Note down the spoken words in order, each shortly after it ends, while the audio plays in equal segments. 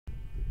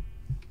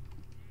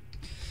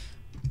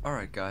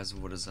Alright guys,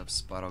 what is up?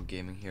 Spotto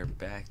Gaming here,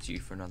 back to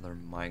you for another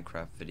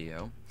Minecraft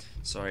video.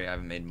 Sorry I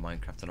haven't made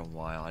Minecraft in a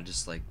while. I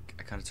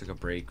kind of took a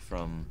break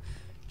from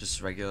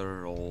just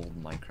regular old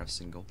Minecraft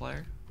single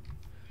player.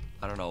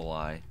 I don't know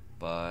why,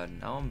 but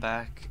now I'm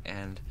back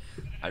and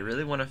I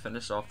really want to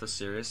finish off the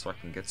series so I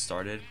can get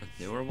started with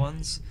newer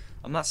ones.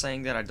 I'm not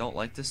saying that I don't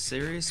like this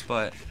series,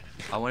 but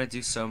I want to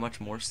do so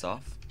much more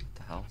stuff. What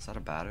the hell? Is that a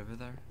bat over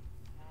there?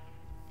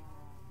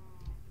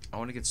 I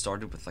want to get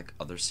started with like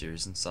other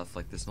series and stuff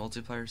like this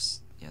multiplayer.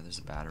 Yeah, there's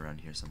a bat around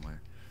here somewhere.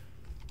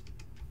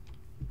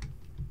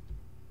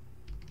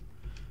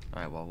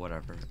 Alright, well,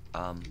 whatever.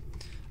 I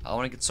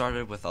want to get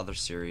started with other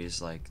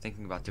series, like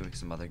thinking about doing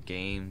some other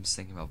games,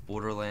 thinking about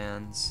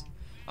Borderlands.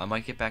 I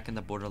might get back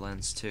into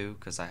Borderlands 2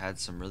 because I had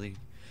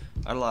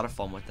a lot of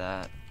fun with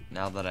that.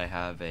 Now that I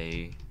have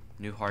a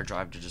new hard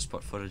drive to just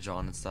put footage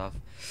on and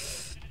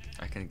stuff,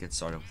 I can get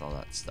started with all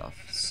that stuff.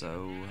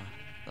 So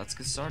let's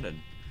get started.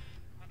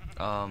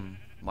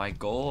 My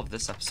goal of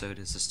this episode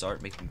is to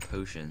start making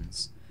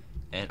potions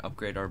and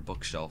upgrade our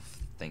bookshelf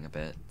thing a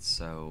bit.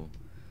 So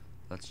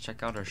let's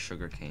check out our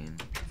sugarcane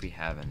if we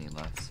have any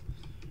left.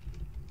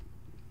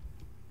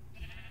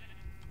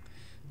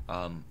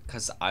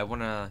 Cause I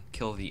wanna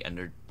kill the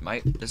Ender.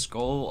 This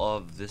goal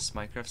of this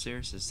Minecraft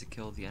series is to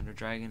kill the Ender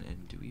Dragon.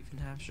 And do we even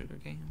have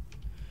sugarcane?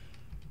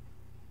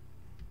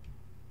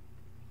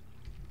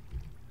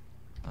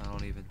 I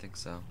don't even think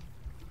so.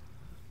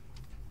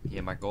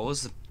 Yeah, my goal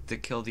is to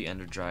kill the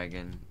Ender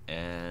Dragon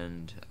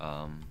and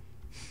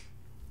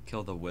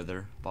kill the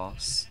Wither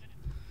boss.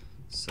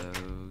 So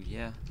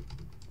yeah,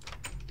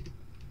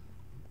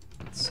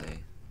 let's see.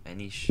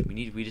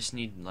 We just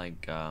need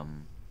like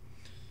some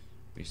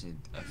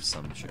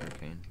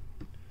sugarcane,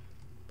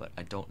 but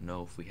I don't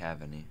know if we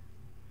have any.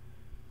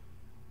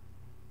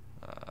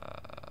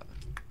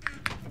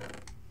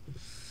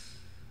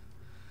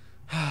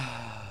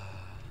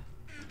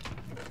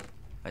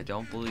 I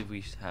don't believe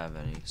we have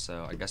any,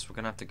 so I guess we're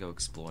gonna have to go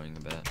exploring a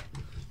bit.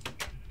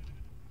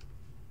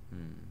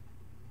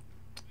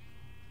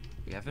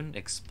 We haven't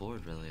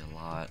explored really a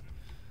lot.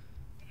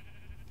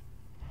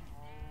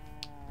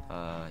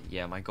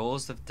 Yeah, my goal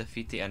is to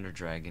defeat the Ender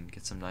Dragon,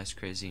 get some nice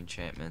crazy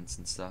enchantments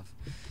and stuff.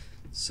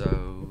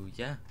 So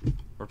yeah,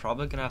 we're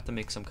probably gonna have to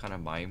make some kind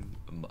of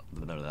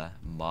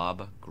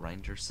mob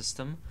grinder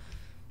system,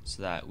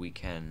 so that we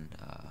can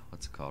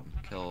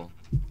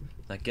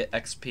get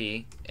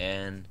XP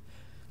and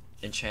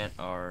enchant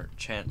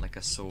like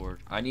a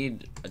sword. I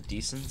need a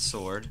decent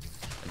sword,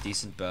 a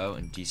decent bow,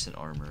 and decent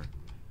armor.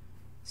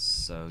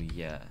 So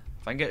yeah,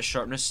 if I can get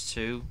sharpness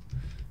 2,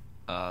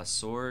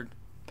 sword,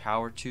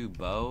 power 2,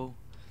 bow,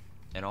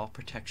 and all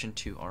protection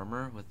 2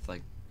 armor with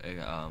like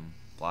a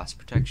blast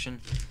protection,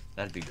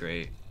 that'd be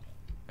great.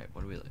 Right,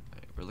 what do we look?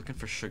 Right, we're looking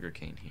for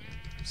sugarcane here.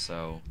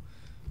 So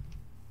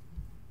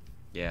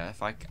yeah,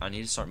 I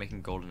need to start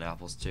making golden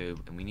apples too,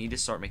 and we need to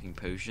start making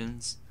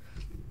potions.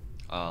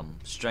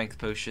 Strength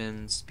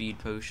potions, speed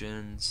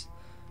potions,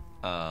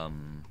 you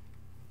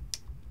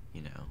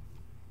know,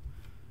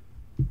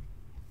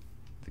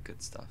 the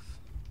good stuff.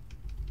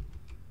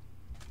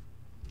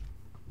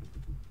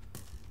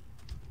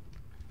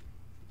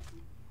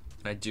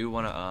 I do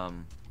want to,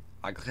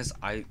 because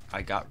I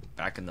got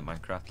back into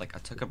Minecraft, like I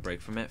took a break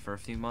from it for a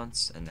few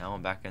months, and now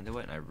I'm back into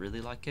it, and I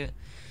really like it.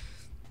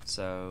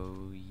 So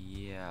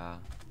yeah,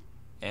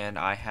 and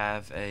I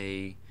have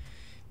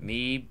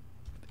me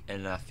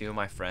and a few of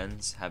my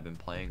friends have been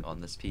playing on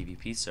this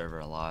PvP server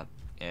a lot,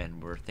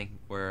 and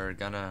we're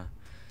gonna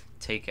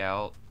take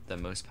out the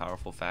most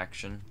powerful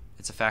faction.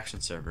 It's a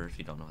faction server if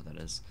you don't know what that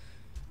is.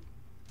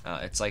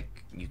 It's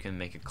like you can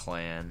make a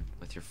clan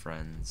with your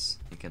friends.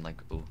 You can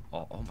like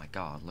oh my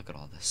god, look at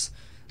all this.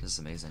 This is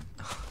amazing.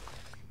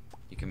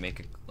 You can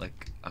make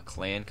a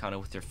clan kind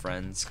of with your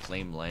friends,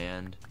 claim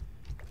land,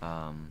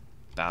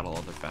 battle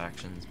other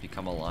factions,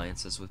 become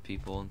alliances with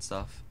people and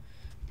stuff.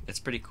 It's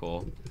pretty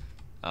cool.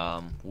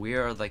 We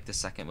are like the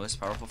second most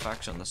powerful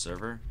faction on the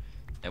server,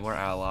 and we're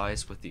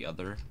allies with the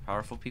other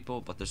powerful people,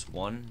 but there's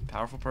one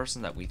powerful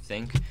person that we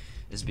think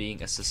is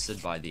being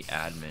assisted by the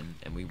admin,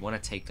 and we want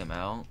to take them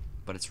out,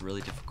 but it's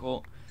really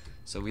difficult.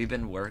 So we've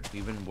been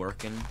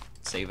working,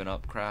 saving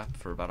up crap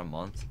for about a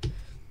month,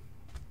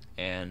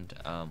 and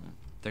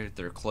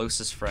their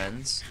closest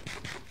friends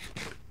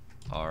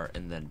are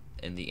in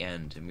the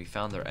end, and we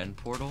found their end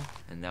portal,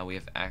 and now we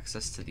have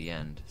access to the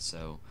end.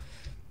 So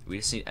we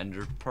just need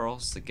ender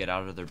pearls to get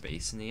out of their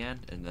base in the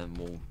end, and then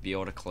we'll be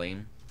able to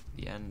claim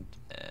the end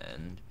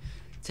and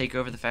take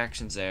over the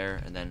factions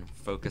there, and then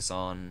focus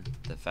on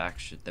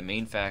the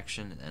main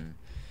faction, and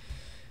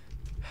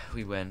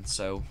we win.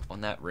 So on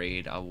that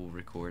raid, I will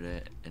record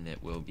it, and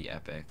it will be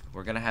epic.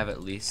 We're gonna have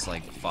at least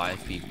like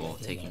 5 people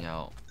taking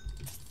out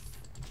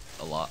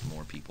a lot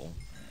more people.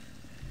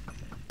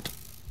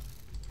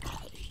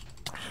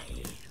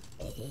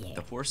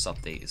 The horse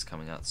update is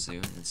coming out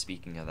soon, and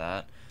speaking of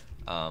that,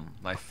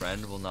 my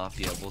friend will not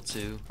be able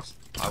to.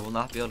 I will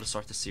not be able to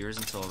start the series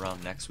until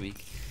around next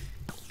week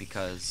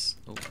because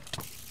oh,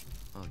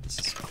 this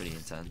is pretty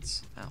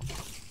intense. Ow.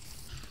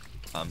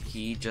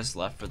 He just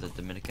left for the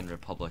Dominican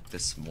Republic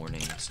this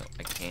morning, so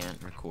I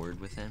can't record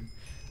with him.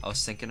 I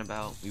was thinking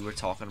about, we were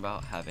talking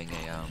about having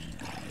a,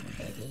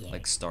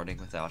 like starting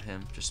without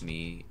him, just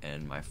me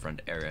and my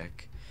friend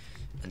Eric,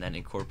 and then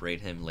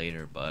incorporate him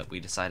later, but we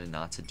decided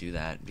not to do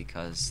that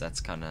because that's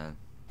kind of,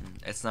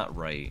 it's not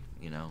right,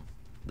 you know,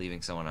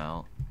 leaving someone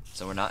out.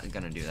 So we're not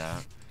gonna do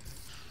that.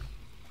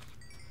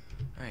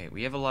 Alright,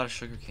 we have a lot of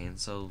sugarcane,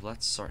 so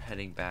let's start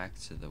heading back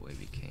to the way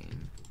we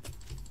came.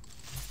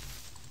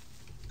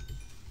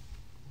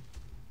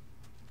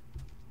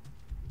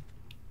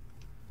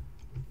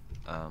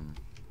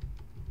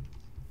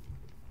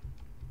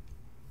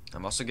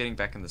 I'm also getting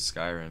back into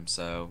Skyrim,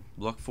 so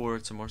look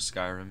forward to more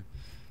Skyrim.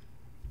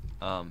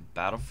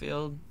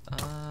 Battlefield,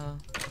 oh,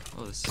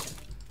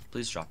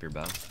 please drop your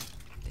bow.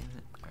 Damn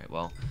it. Alright,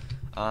 well,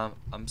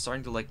 I'm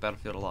starting to like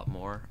Battlefield a lot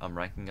more. I'm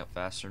ranking up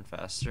faster and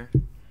faster.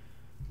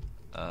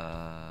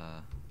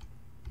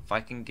 If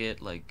I can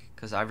get, like,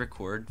 cause I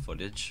record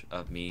footage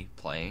of me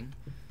playing,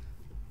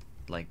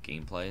 like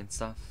gameplay and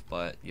stuff,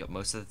 but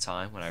most of the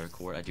time when I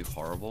record, I do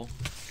horrible.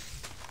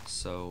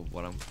 So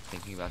what I'm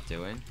thinking about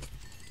doing,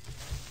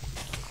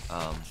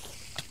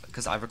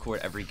 because I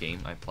record every game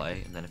I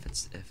play, and then if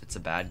it's a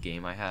bad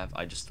game I have,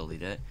 I just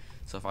delete it.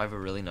 So if I have a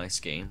really nice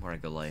game where I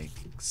go like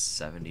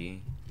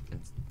 70,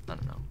 and I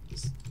don't know,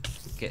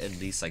 get at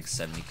least like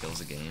 70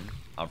 kills a game,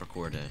 I'll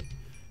record it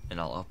and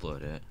I'll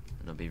upload it,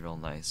 and it'll be real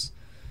nice.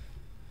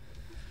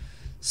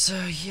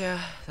 So yeah,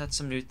 that's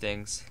some new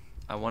things.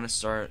 I want to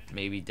start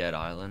maybe Dead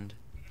Island.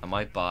 I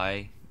might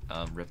buy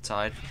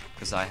Riptide,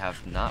 because I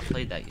have not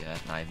played that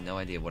yet, and I have no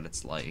idea what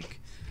it's like.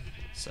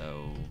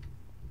 So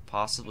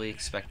possibly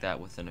expect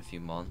that within a few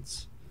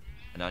months.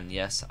 And then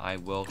yes, I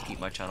will keep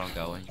my channel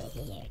going.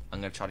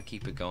 I'm gonna try to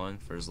keep it going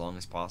for as long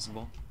as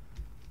possible.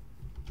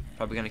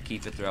 Probably gonna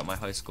keep it throughout my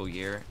high school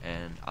year,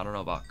 and I don't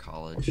know about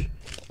college.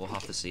 We'll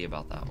have to see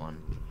about that one.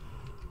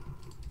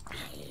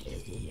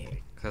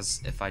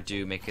 Because if I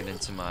do make it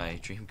into my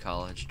dream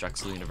college,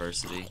 Drexel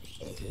University,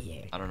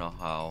 I don't know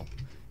how.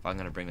 If I'm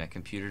gonna bring my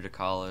computer to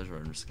college, or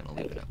I'm just gonna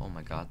leave it at. Oh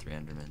my god, 3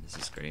 Endermen. This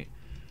is great.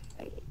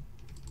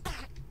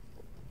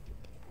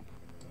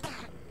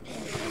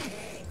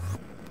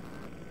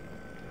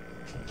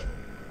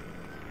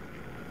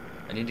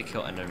 I need to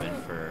kill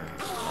Enderman for,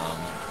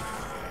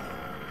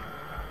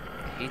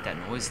 I hate that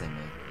noise they make.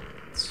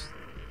 It's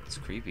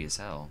creepy as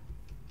hell.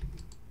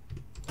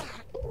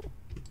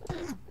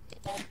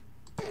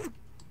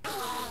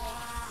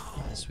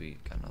 Oh,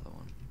 sweet, got another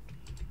one.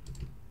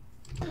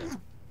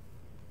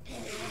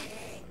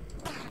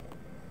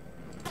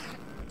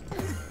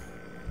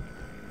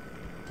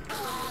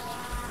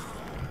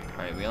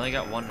 Alright, we only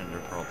got 1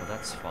 Ender Pearl, but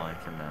that's fine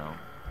for now.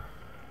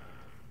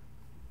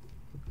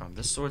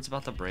 This sword's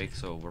about to break,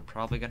 so we're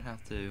probably gonna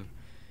have to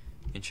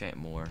enchant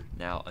more.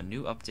 Now, a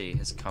new update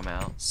has come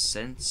out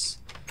since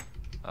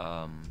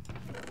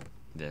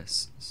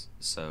this.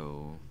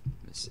 So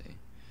let's see.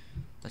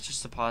 Let's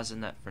just deposit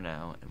in that for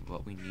now. And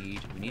what we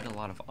need a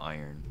lot of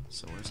iron.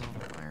 So where's all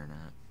the iron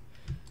at?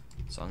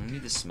 So I'm gonna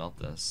need to smelt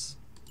this.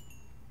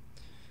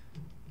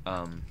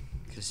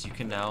 Because you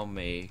can now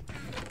make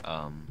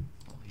oh,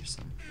 here's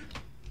some.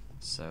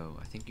 So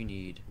I think you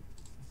need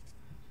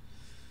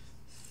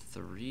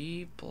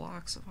 3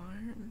 blocks of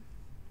iron,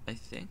 I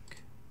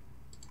think.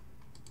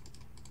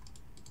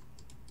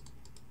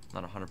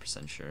 Not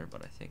 100% sure,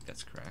 but I think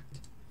that's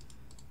correct.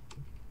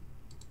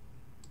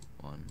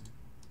 1,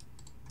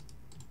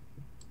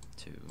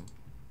 2,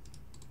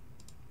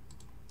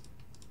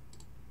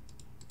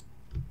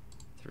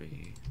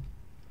 3,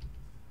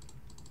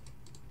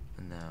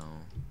 and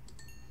now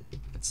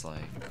it's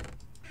like bam,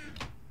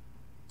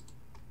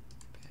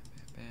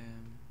 bam,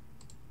 bam.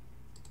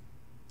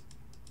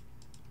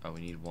 Oh,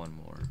 we need 1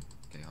 more.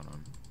 Okay, hold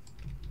on.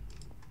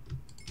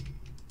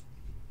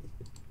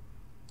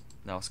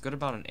 Now, what's good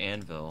about an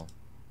anvil,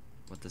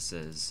 what this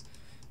is,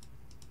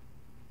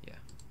 yeah.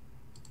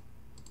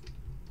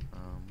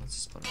 Let's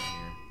just put it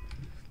here.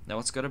 Now,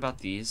 what's good about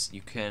these,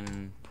 you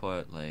can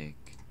put,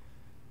 like,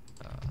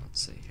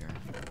 let's see here,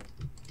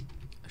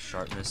 a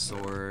sharpness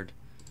sword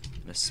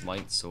and a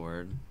smite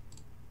sword,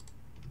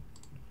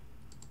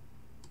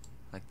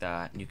 like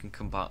that, and you can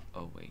combine,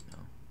 oh, wait, no.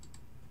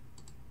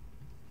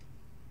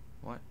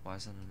 What? Why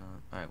isn't it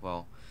not? Alright,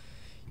 well,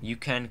 you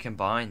can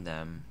combine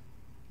them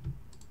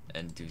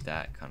and do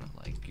that kind of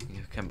like, you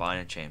can combine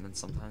enchantments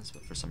sometimes,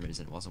 but for some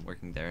reason it wasn't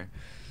working there.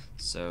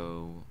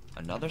 So,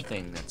 another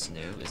thing that's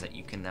new is that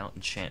you can now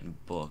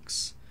enchant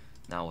books.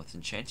 Now, with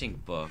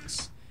enchanting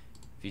books,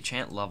 if you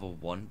enchant level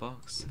 1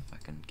 books, if I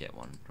can get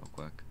one real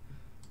quick,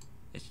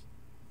 it's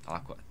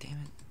aqua,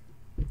 damn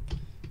it.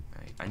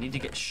 Alright, I need to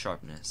get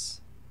sharpness.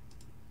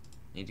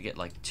 I need to get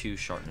like 2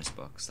 sharpness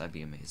books, that'd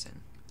be amazing.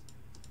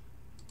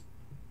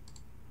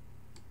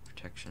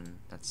 Protection,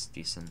 that's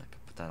decent. I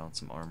could put that on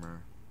some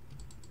armor.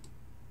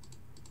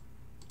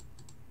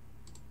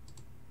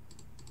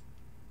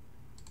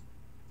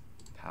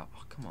 Pow,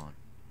 oh, come on.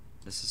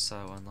 This is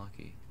so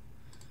unlucky.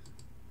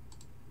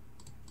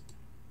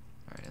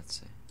 Alright, let's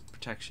see.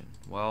 Protection.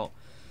 Well,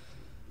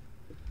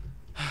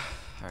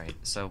 Alright,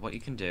 so what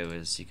you can do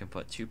is you can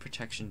put 2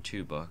 protection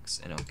 2 books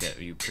and it'll get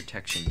you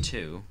protection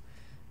 2,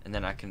 and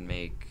then I can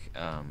make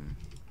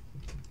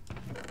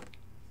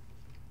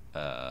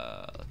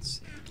let's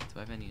see, do I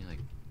have any, like,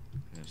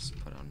 I'm gonna just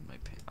put on my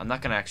pants. I'm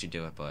not gonna actually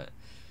do it, but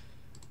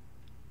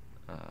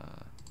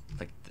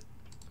like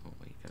oh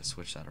wait, you gotta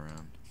switch that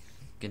around.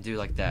 You can do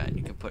like that, and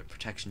you can put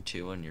protection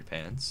 2 on your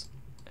pants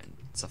and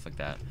stuff like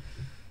that,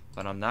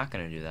 but I'm not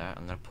gonna do that.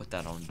 I'm gonna put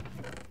that on.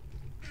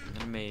 I'm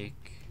gonna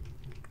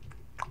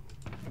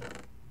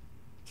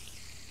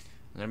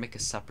make a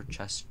separate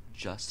chest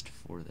just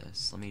for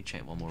this. Let me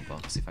enchant one more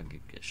book, see if I can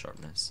get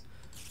sharpness.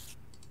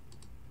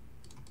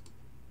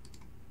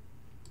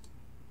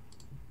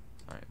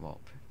 Alright, well,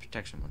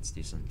 protection one's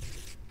decent.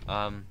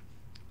 I'm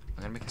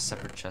gonna make a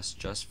separate chest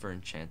just for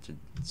enchanted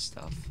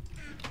stuff.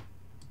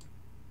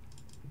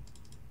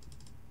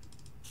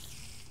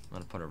 I'm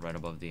gonna put it right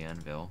above the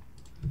anvil.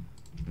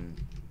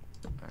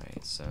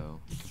 Alright,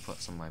 so you can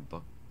put some of my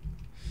book.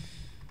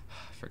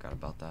 I forgot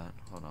about that.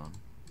 Hold on.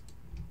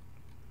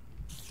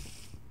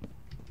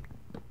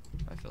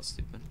 I feel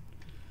stupid.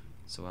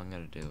 So what I'm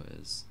gonna do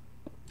is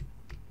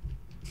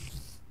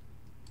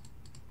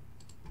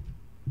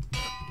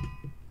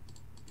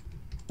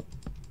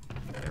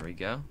there we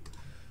go.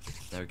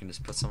 Now we can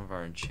just put some of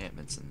our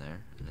enchantments in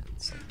there, and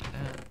it's like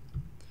that.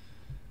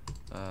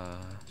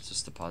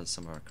 Just deposit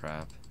some of our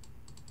crap.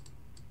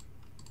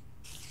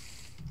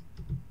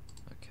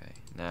 Okay,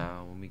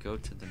 now when we go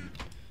to the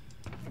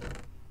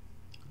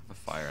a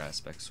fire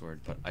aspect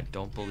sword, but I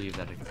don't believe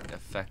that it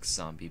affects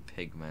zombie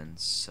pigmen,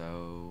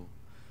 so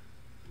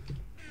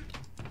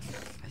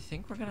I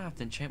think we're gonna have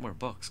to enchant more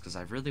books, because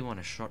I really want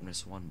a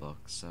sharpness 1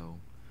 book, so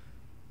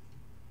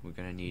we're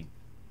gonna need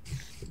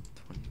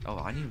 20. Oh,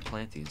 I need to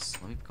plant these.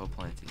 Let me go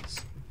plant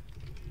these.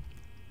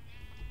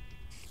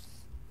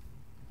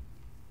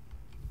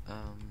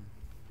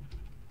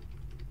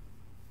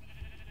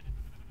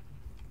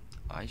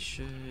 I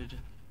should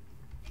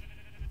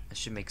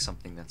make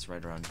something that's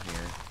right around here.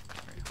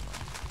 Alright, hold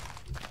on.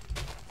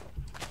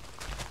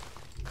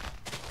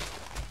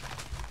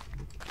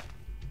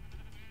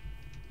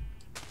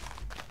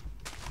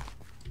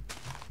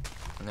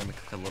 I'm gonna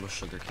make a little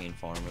sugarcane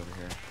farm over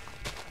here.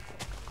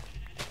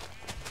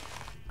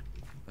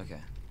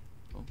 Okay.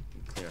 Oh,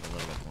 clear it a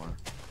little bit more.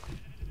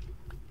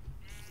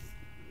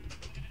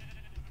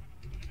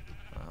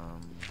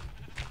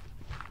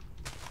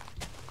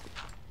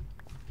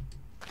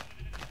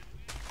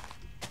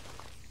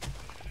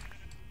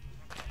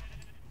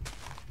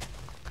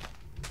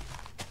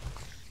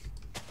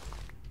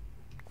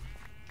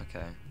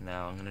 Okay,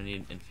 now I'm gonna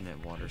need an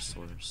infinite water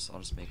source. I'll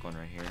just make one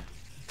right here.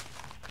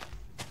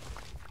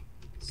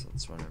 So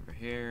let's run over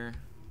here.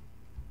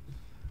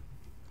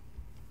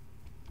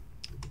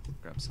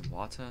 Grab some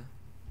water.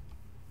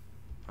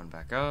 Run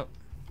back up.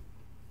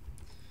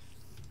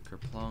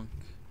 Kerplunk.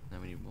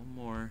 Now we need one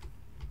more.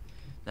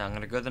 Now I'm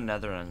gonna go to the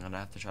nether, and I'm gonna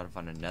have to try to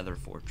find a nether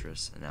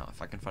fortress. And now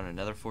if I can find a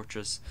nether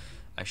fortress,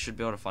 I should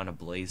be able to find a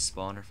blaze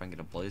spawner. If I can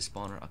get a blaze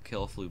spawner, I'll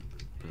kill a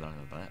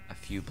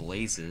few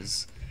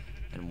blazes.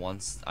 And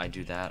once I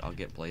do that, I'll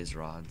get blaze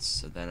rods.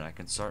 So then I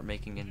can start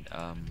making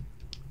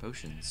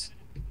potions.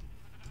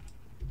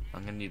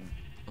 I'm gonna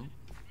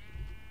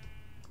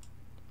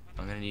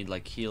need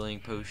like healing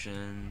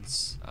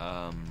potions.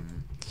 Let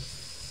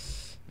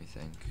me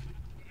think.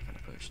 What kind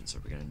of potions are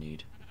we gonna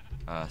need?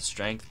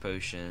 Strength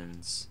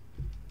potions.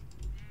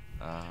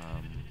 I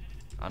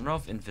don't know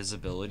if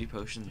invisibility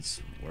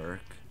potions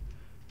work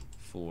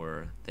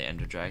for the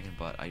Ender Dragon,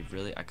 but I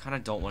kind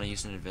of don't want to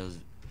use an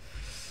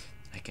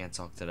I can't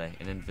talk today.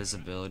 An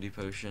invisibility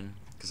potion,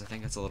 because I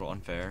think it's a little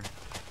unfair.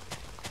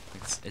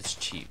 It's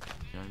cheap,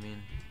 you know what I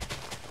mean?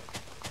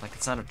 Like,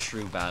 it's not a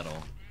true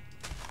battle.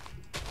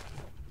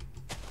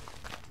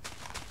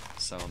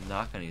 So I'm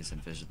not gonna use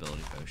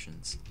invisibility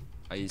potions.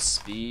 I use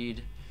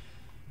speed.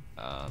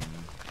 Yeah,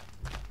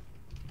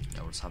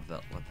 we'll just have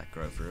that, let that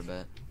grow for a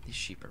bit. These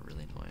sheep are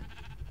really annoying.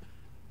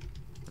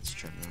 Let's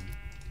trim them.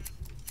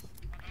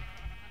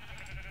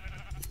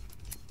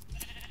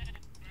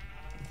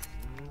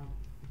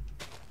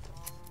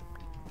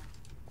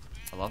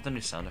 I love the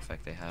new sound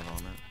effect they have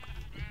on it.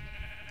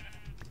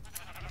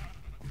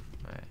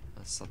 Alright,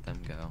 let's let them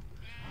go.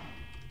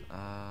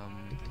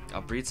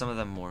 I'll breed some of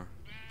them more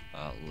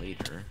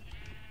later.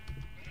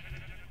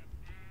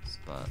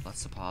 But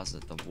let's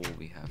deposit the wool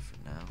we have for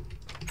now.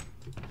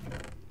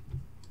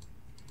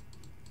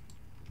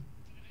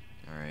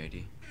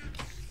 Alrighty.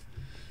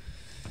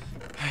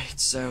 Alright,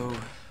 so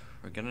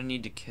we're gonna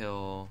need to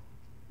kill.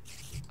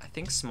 I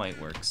think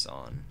Smite works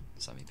on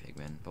zombie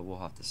pigmen, but we'll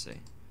have to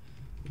see.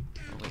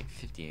 Oh wait,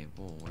 58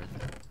 wool.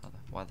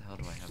 Why the hell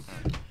do I have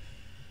that?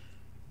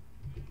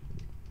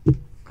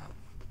 Oh,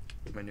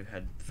 my new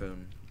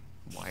headphone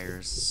wire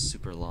is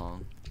super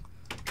long.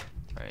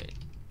 Alright,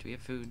 do we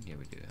have food? Yeah,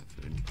 we do have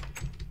food.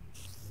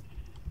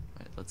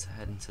 Alright, let's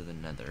head into the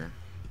nether.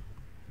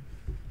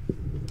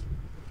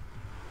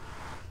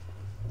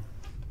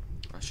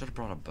 I should have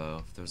brought a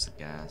bow if there was a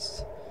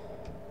ghast.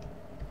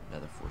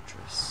 Nether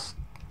fortress.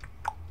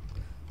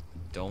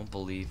 don't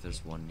believe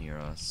there's one near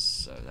us,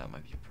 so that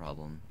might be a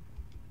problem.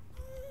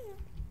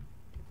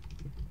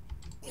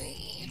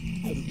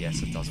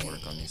 Yes, it does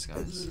work on these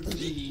guys.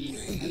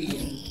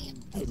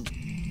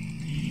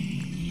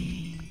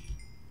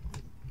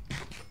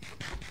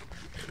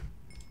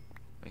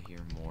 I hear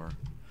more.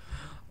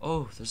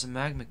 Oh, there's a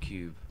magma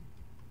cube.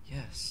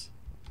 Yes.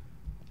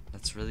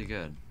 That's really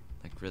good.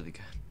 Like, really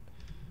good.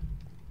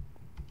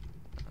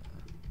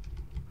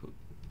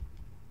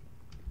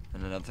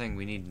 And another thing,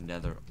 we need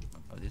nether.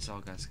 Are these all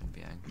guys gonna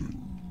be angry?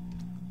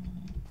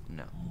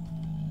 No.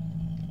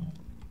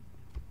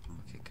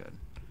 Okay, good.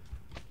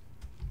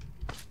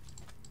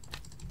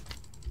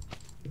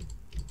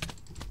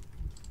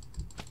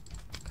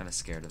 Kind of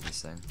scared of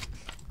this thing.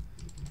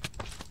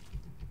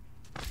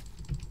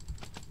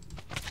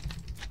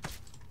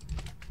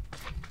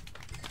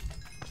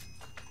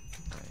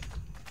 Right.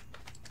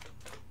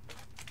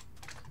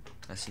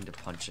 I just need to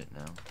punch it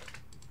now.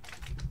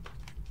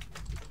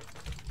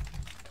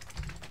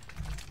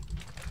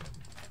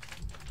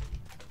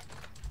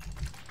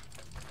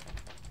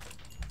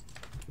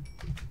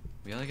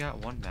 We only got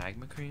one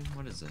magma cream?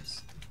 What is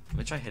this? Let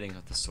me try hitting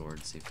with the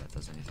sword, see if that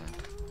does anything.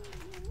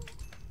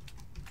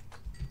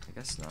 I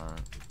guess not.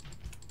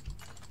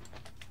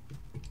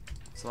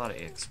 It's a lot of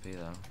EXP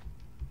though.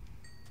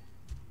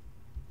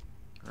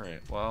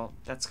 Alright, well,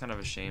 that's kind of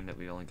a shame that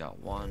we only got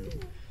one.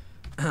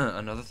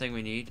 Another thing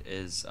we need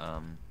is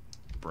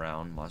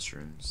brown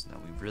mushrooms. Now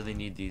we really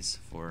need these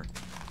for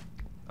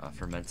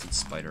fermented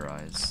spider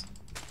eyes.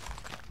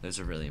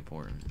 Those are really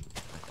important.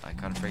 I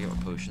kind of forget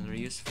what potions they're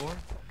used for.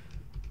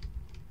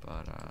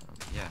 But,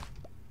 yeah.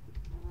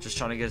 Just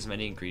trying to get as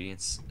many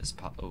ingredients as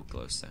possible. Oh,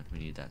 glowstone. We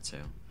need that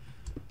too.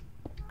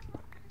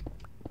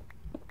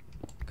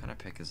 What kind of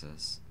pick is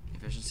this?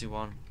 Efficiency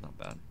 1? Not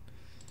bad.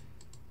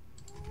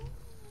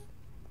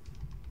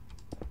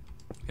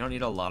 You don't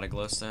need a lot of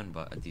glowstone,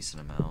 but a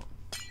decent amount.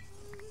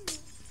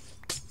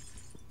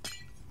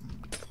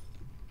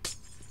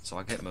 So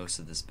I'll get most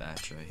of this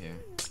batch right here.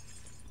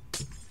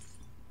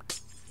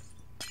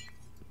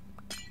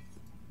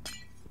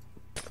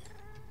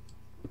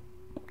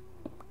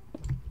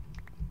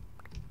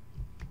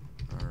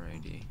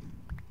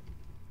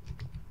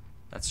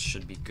 That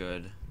should be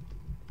good.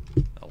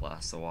 That'll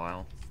last a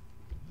while.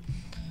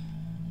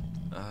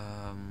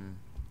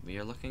 We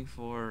are looking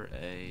for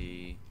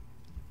a...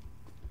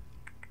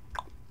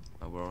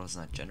 My world is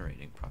not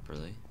generating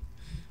properly.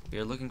 We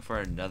are looking for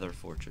another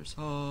fortress.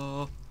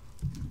 Oh!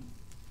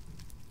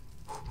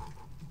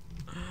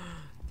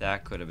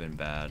 That could have been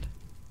bad.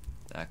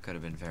 That could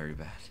have been very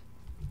bad.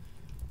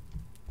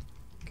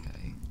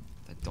 Okay.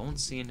 I don't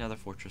see another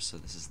fortress, so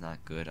this is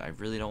not good. I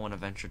really don't want to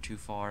venture too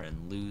far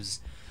and lose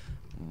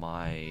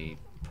my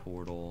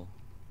portal.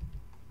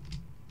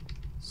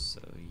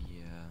 So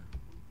yeah,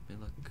 let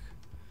me look.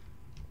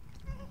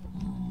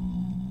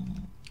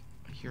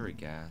 I hear a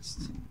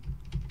ghast.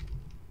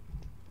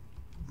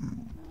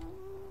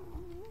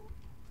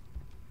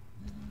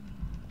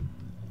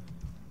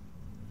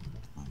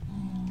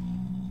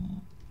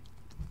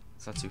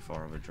 It's not too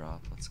far of a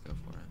drop. Let's go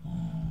for it.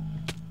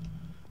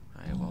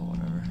 Alright, well,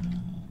 whatever.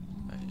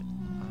 Alright,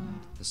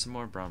 there's some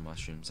more brown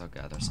mushrooms. I'll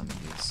gather some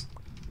of these.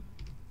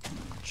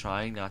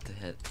 Trying not to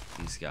hit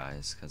these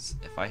guys, because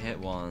if I hit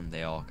one,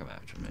 they all come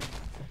after me.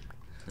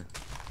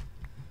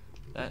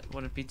 That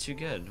wouldn't be too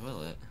good,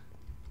 will it?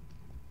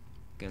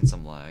 Getting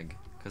some lag,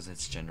 because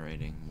it's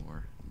generating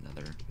more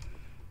nether.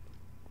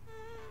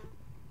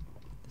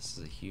 This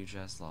is a huge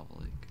ass lava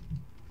lake.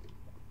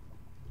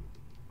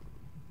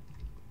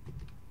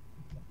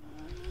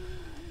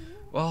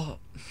 Well,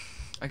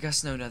 I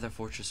guess no nether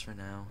fortress for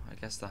now. I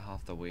guess they'll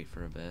have to wait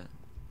for a bit.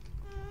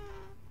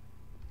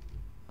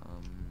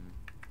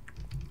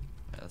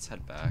 Let's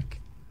head back,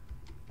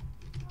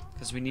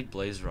 because we need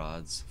blaze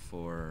rods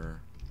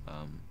for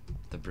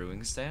the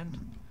brewing stand.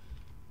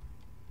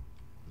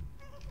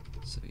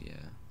 So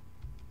yeah.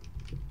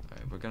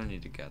 Alright, we're gonna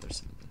need to gather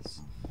some of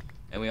this,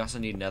 and we also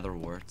need nether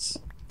warts.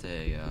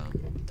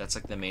 That's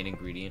like the main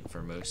ingredient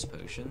for most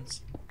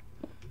potions.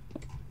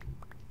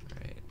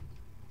 Alright.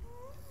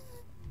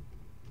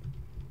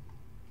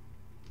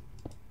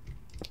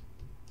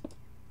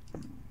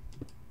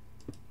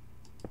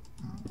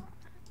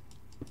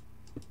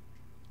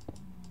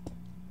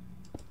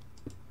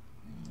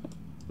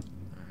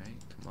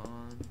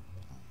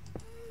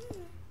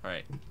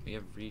 Alright, we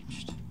have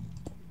reached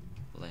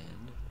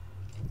land.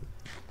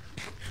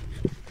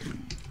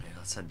 Alright,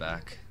 let's head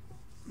back.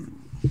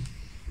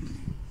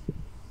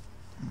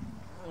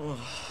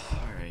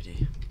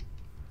 Alrighty.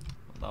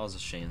 Well, that was a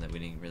shame that we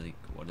didn't really...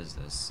 What is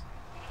this?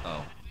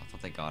 Oh, I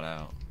thought they got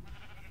out.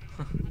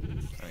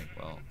 Alright,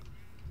 well.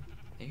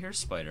 I hear a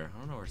spider. I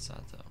don't know where it's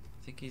at, though.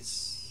 I think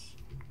he's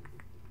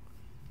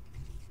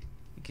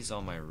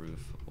on my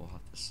roof. We'll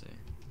have to see.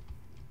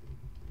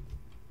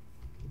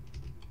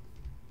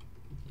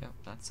 Yep,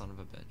 that son of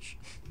a bitch.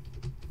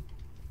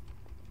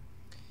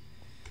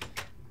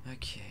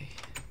 Okay.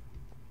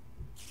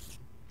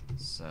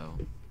 So,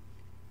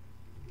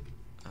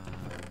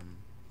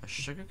 a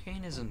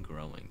sugarcane isn't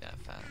growing that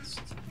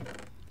fast.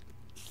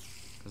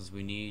 Because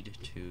we need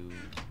to...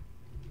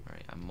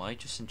 Alright, I might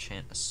just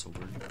enchant a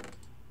sword.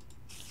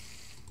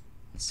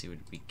 Let's see what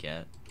we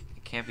get.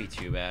 It can't be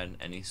too bad.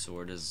 Any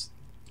sword is...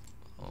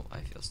 Oh,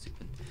 I feel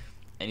stupid.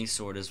 Any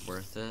sword is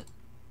worth it.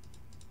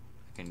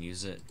 I can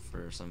use it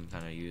for some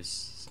kind of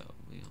use, so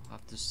we'll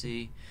have to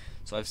see.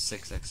 So I have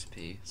 6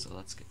 XP, so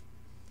let's get...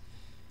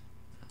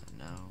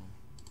 no.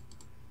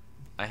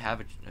 I have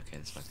it. Okay,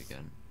 this might be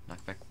good.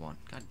 Knockback 1.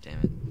 God damn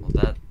it. Well,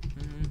 that...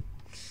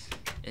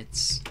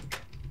 It's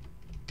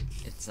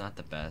not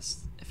the best.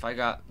 If I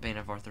got Bane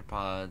of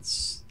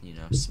Arthropods, you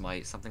know,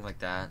 Smite, something like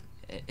that,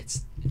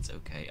 it's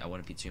okay. I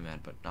wouldn't be too mad,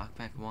 but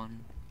Knockback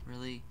 1?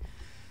 Really?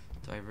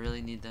 Do I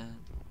really need that?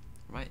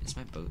 Right, is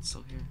my boat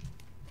still here?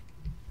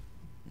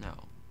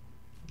 No.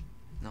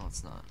 No,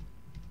 it's not.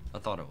 I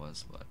thought it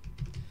was, but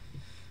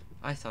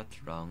I thought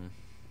wrong.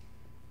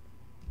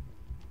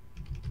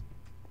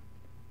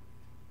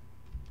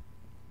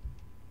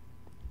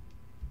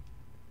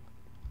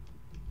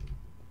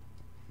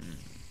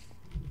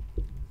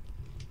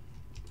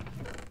 I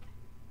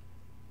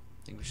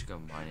think we should go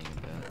mining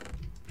a bit.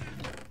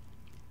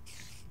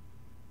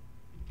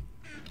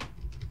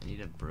 I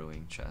need a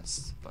brewing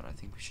chest, but I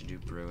think we should do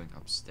brewing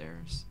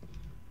upstairs.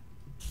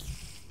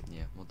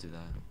 Yeah, we'll do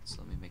that. So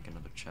let me make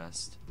another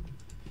chest.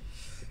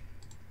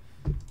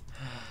 I'm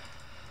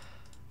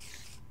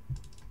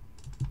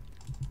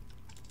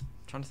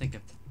trying to think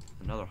of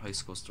another high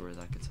school story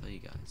that I could tell you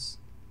guys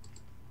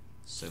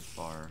so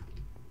far.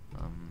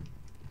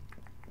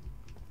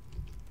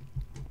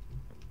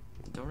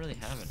 Don't really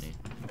have any.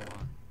 I don't know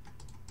why.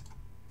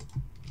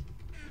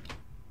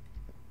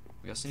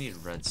 We also need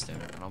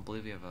redstone. I don't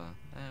believe we have a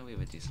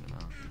decent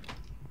amount.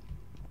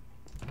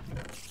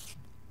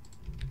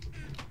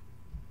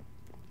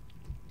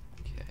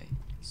 Okay,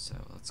 so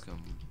let's go.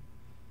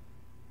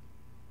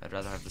 I'd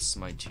rather have the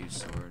Smite 2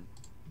 sword.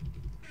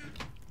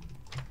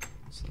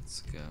 So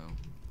let's go.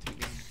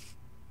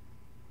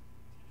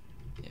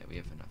 Yeah, we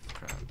have enough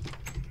crap.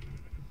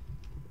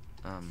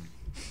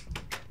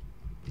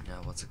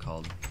 Now what's it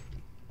called?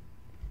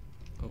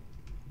 Oh.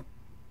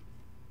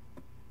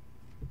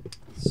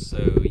 So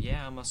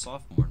yeah, I'm a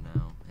sophomore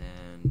now,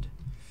 and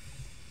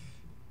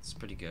it's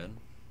pretty good.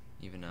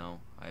 Even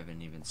though I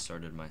haven't even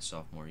started my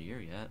sophomore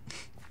year yet.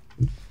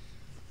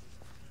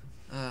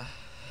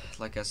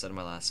 Like I said in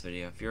my last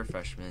video, if you're a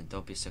freshman,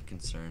 don't be so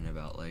concerned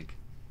about like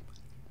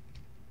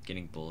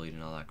getting bullied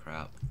and all that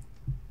crap.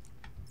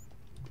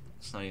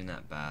 It's not even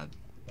that bad.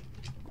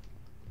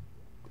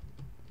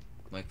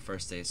 Like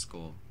first day of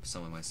school,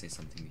 someone might say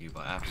something to you,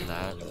 but after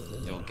that,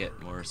 you'll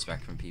get more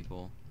respect from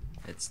people.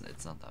 It's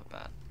not that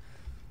bad.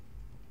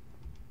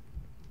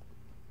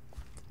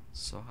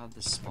 So I have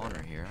this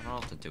spawner here. I don't know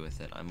what to do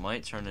with it. I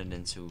might turn it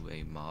into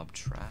a mob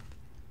trap,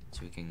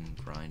 so we can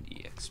grind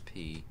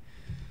EXP.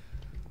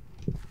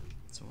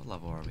 So what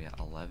level are we at?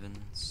 11.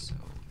 So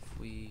if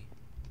we...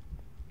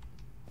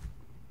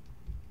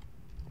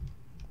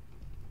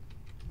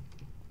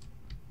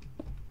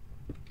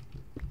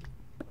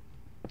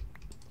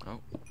 Oh,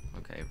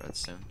 okay,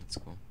 redstone. That's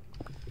cool.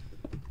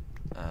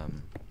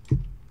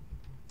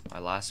 My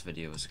last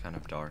video was kind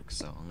of dark,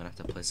 so I'm gonna have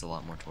to place a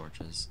lot more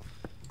torches.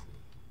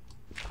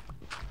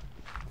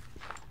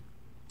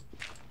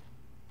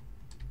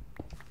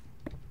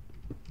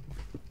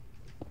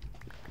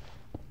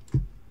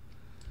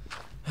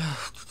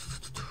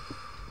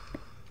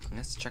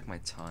 Let's check my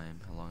time,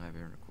 how long I've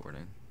been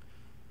recording.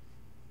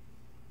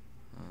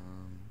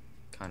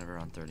 Kind of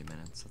around 30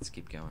 minutes. Let's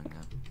keep going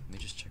now. Let me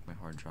just check my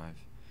hard drive.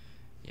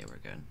 Yeah, we're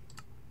good.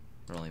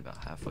 We're only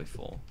about halfway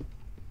full.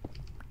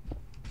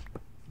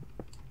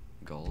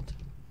 Gold.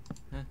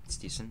 It's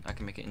decent. I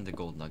can make it into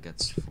gold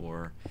nuggets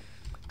for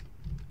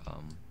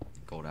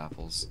gold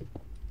apples.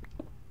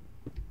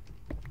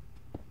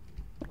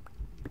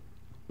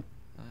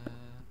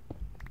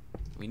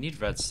 We need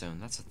redstone,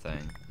 that's a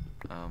thing.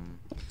 I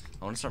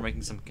want to start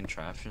making some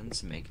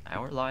contraptions to make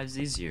our lives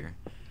easier.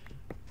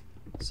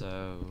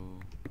 So,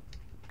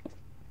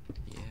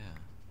 yeah.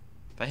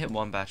 If I hit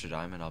one batch of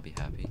diamond, I'll be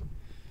happy.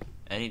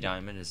 Any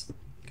diamond is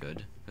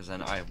good, because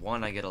then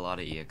I get a lot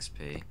of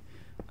EXP.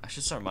 I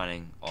should start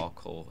mining all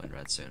coal and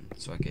redstone,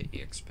 so I get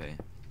EXP.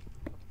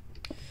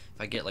 If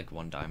I get like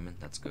 1 diamond,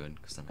 that's good,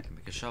 because then I can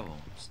make a shovel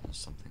or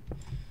something.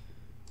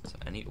 So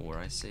any ore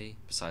I see,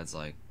 besides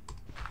like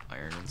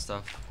iron and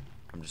stuff,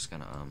 I'm just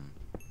gonna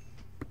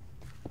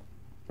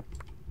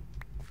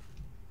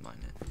mine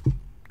it.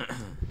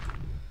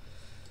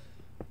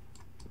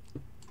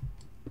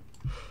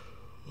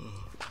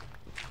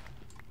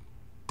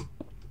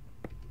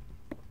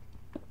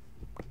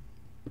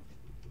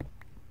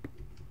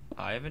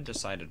 I haven't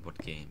decided what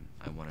game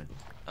I want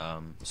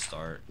to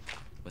start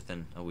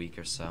within a week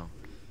or so.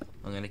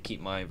 I'm gonna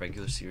keep my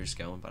regular series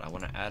going, but I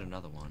want to add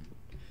another one.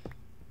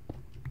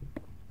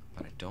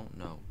 But I don't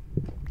know.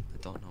 I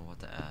don't know what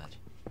to add.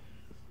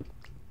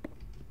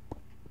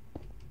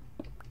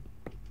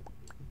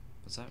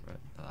 Was that red?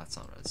 No, that's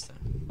not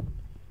redstone.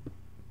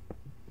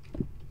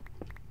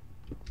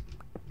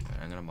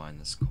 Alright, I'm gonna mine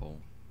this coal.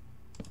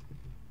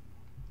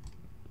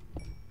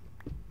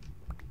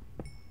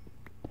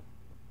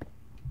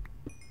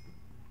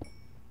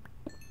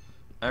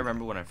 I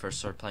remember when I first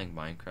started playing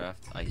Minecraft,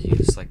 I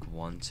used like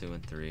 1, 2,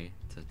 and 3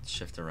 to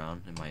shift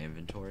around in my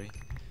inventory.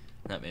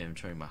 Not my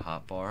inventory, my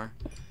hotbar.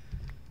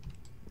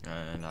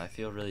 And I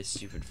feel really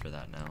stupid for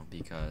that now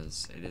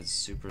because it is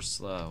super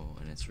slow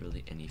and it's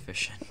really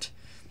inefficient.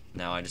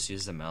 Now I just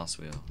use the mouse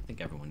wheel. I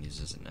think everyone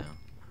uses it now.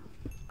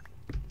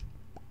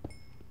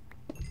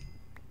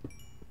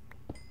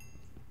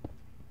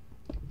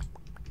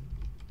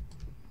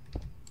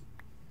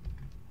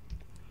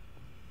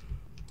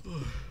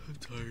 I'm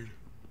tired.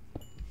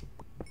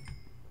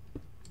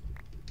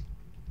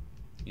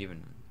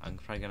 I'm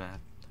probably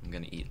I'm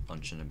gonna eat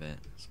lunch in a bit,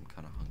 so I'm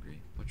kind of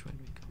hungry. Which way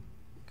do we go?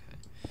 Okay.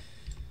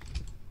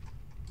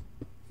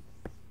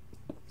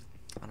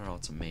 I don't know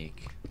what to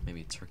make.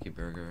 Maybe a turkey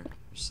burger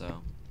or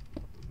so.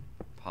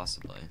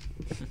 Possibly.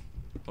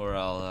 Or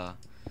I'll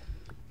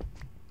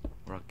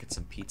get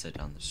some pizza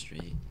down the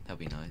street. That'd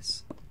be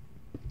nice.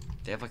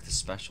 They have like the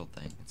special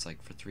thing. It's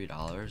like for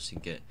 $3 you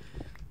can get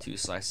 2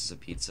 slices of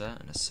pizza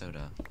and a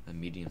soda, a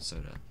medium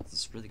soda.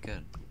 It's really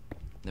good.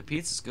 The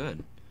pizza's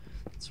good.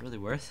 It's really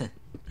worth it.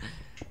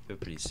 I feel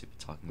pretty stupid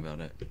talking about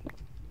it.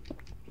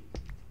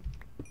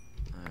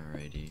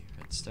 Alrighty,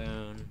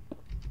 redstone.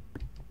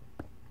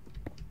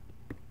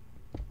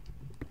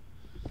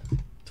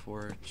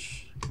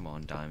 Torch. Come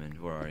on, diamond,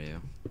 where are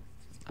you?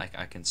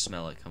 I can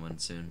smell it coming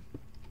soon.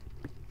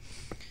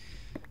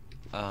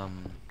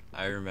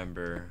 I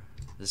remember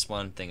this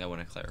one thing I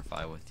want to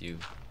clarify with you.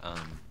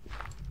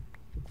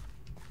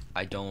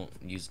 I don't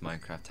use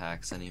Minecraft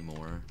hacks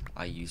anymore.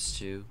 I used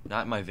to.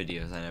 Not in my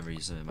videos, I never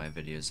use them in my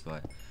videos,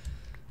 but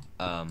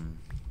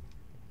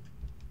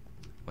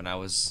when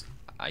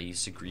I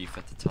used to grief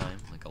at the time,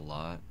 like a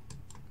lot.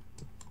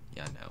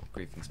 Yeah, I know,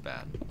 griefing's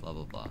bad, blah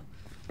blah blah.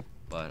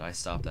 But I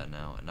stopped that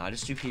now, and I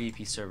just do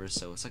PvP servers,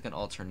 so it's like an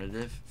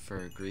alternative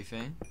for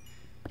griefing.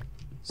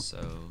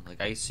 So, like,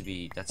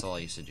 that's all I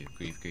used to do,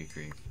 grief.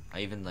 I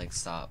even, like,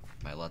 stopped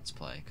my Let's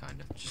Play, kind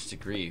of, just to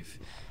grief.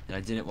 And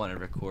I didn't want to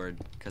record,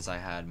 because I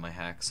had my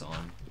hacks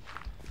on.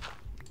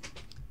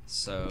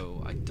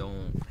 So, I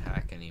don't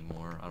hack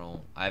anymore.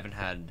 I haven't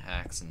had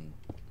hacks in,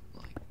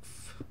 like,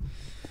 for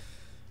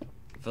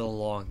the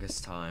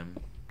longest time.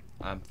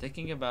 I'm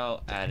thinking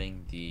about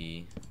adding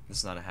this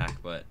is not a hack,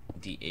 but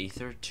the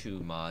Aether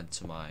 2 mod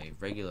to my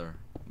regular,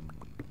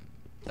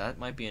 that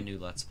might be a new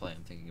Let's Play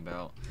I'm thinking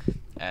about,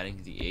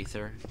 adding the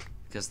Aether,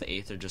 because the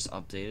Aether just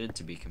updated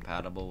to be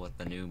compatible with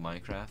the new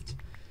Minecraft.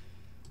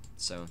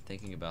 So I'm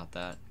thinking about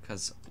that,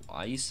 because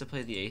I used to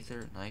play the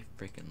Aether and I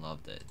freaking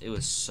loved it. It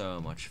was so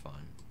much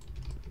fun.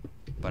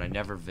 But I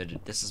never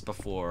this is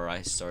before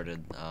I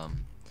started,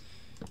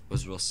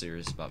 was real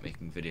serious about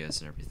making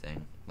videos and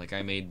everything. Like,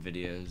 I made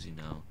videos, you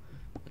know,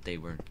 but they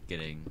weren't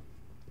getting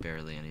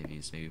barely any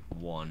views, maybe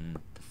 1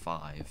 to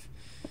 5.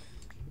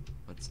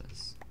 What's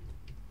this?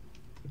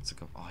 It's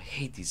like oh, I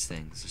hate these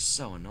things. They're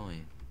so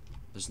annoying.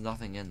 There's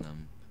nothing in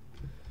them.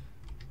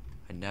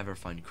 I never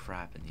find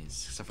crap in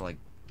these, except for like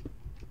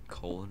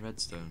coal and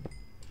redstone.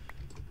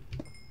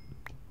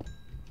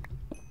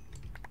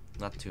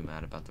 Not too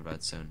mad about the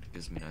redstone. It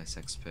gives me nice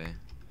XP.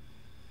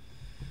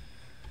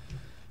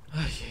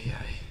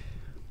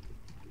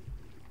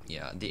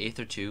 Yeah, the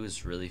Aether 2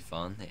 is really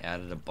fun. They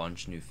added a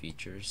bunch of new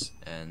features,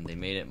 and they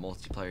made it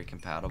multiplayer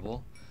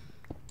compatible.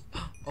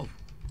 Oh,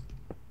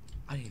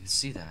 I didn't even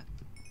see that.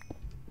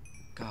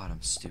 God,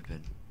 I'm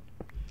stupid.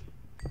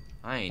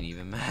 I ain't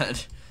even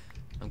mad.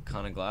 I'm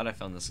kind of glad I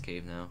found this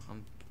cave now.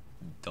 I'm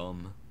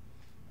dumb.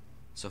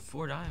 So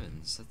 4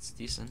 diamonds, that's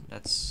decent.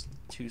 That's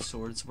 2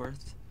 swords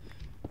worth.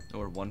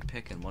 Or 1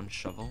 pick and 1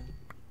 shovel.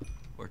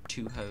 Or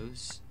 2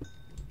 hoes.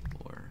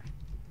 Or,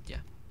 yeah.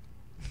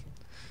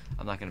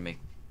 I'm not gonna make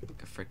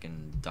a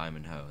freaking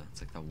diamond hoe. It's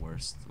like the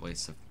worst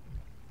waste of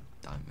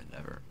diamond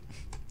ever.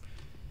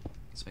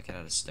 Let's make it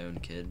out of stone,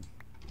 kid.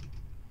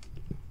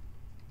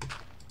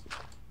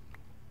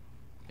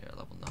 Yeah,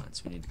 level 9,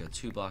 so we need to go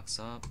 2 blocks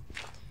up.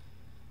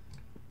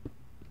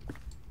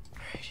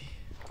 Alrighty.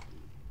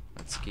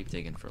 Let's keep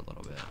digging for a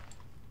little bit.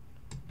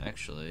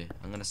 Actually,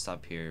 I'm gonna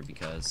stop here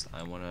because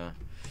I wanna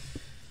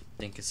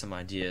think of some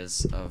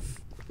ideas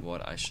of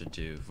what I should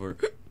do for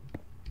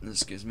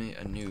excuse me,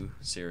 a new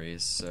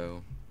series.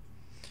 So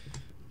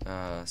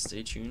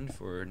stay tuned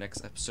for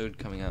next episode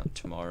coming out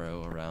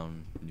tomorrow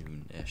around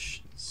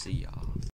noon-ish. See y'all.